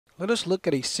Let us look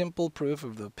at a simple proof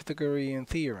of the Pythagorean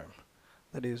theorem.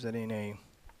 That is that in a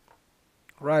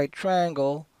right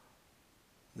triangle,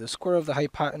 the square of the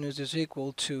hypotenuse is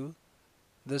equal to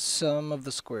the sum of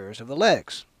the squares of the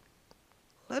legs.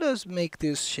 Let us make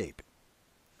this shape.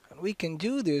 And we can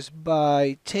do this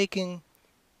by taking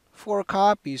 4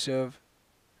 copies of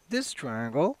this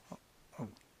triangle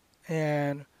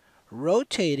and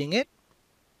rotating it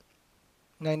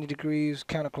 90 degrees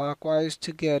counterclockwise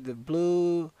to get the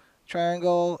blue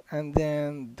triangle, and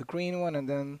then the green one, and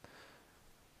then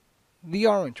the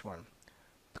orange one.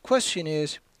 The question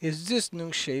is this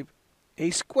new shape a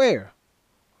square?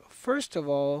 First of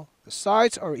all, the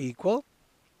sides are equal,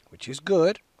 which is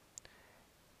good,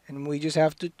 and we just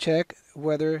have to check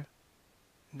whether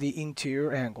the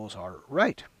interior angles are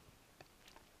right.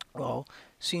 Well,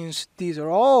 since these are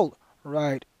all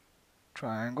right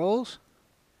triangles,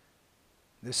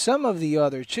 the sum of the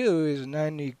other two is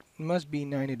must be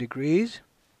 90 degrees.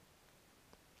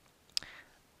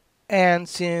 And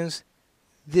since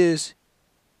this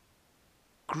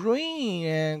green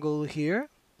angle here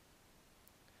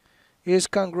is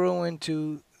congruent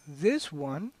to this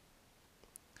one,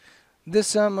 the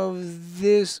sum of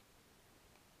this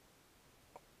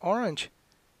orange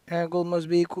angle must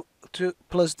be equal to,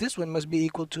 plus this one must be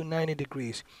equal to 90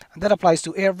 degrees. And that applies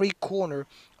to every corner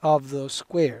of the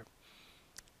square.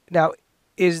 Now,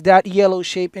 is that yellow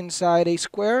shape inside a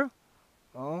square?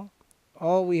 Well,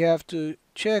 all we have to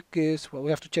check is, well, we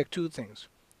have to check 2 things.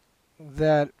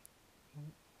 That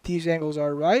these angles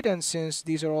are right, and since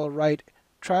these are all right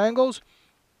triangles,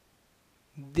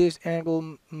 this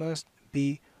angle must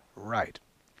be right.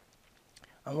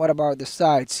 And what about the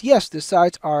sides? Yes, the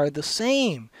sides are the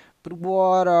same, but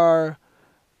what are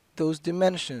those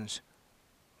dimensions?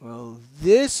 Well,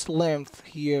 this length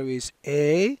here is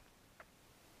A.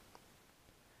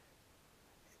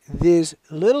 This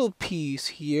little piece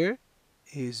here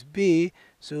is B,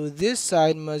 so this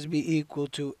side must be equal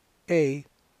to A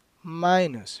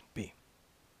minus B.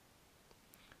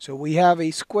 So we have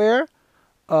a square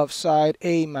of side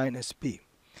A minus B.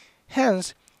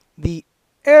 Hence, the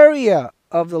area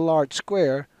of the large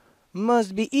square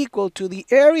must be equal to the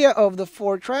area of the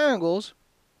 4 triangles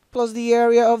plus the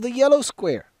area of the yellow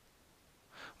square.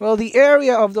 Well, the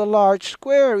area of the large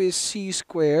square is C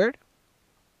squared.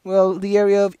 Well, the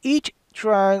area of each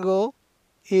triangle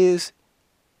is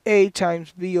A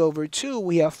times B over 2.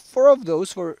 We have 4 of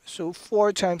those, so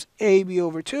 4 times AB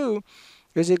over 2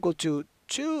 is equal to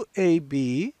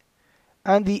 2AB.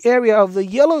 And the area of the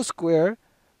yellow square,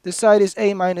 the side is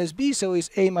A minus B, so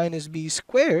it's A minus B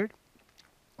squared.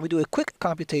 We do a quick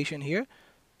computation here.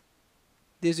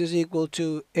 This is equal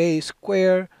to A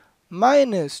squared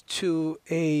minus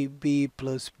 2AB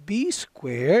plus B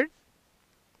squared.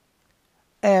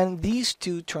 And these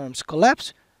 2 terms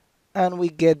collapse, and we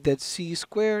get that C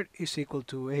squared is equal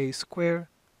to A squared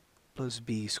plus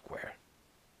B squared.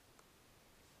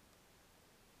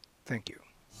 Thank you.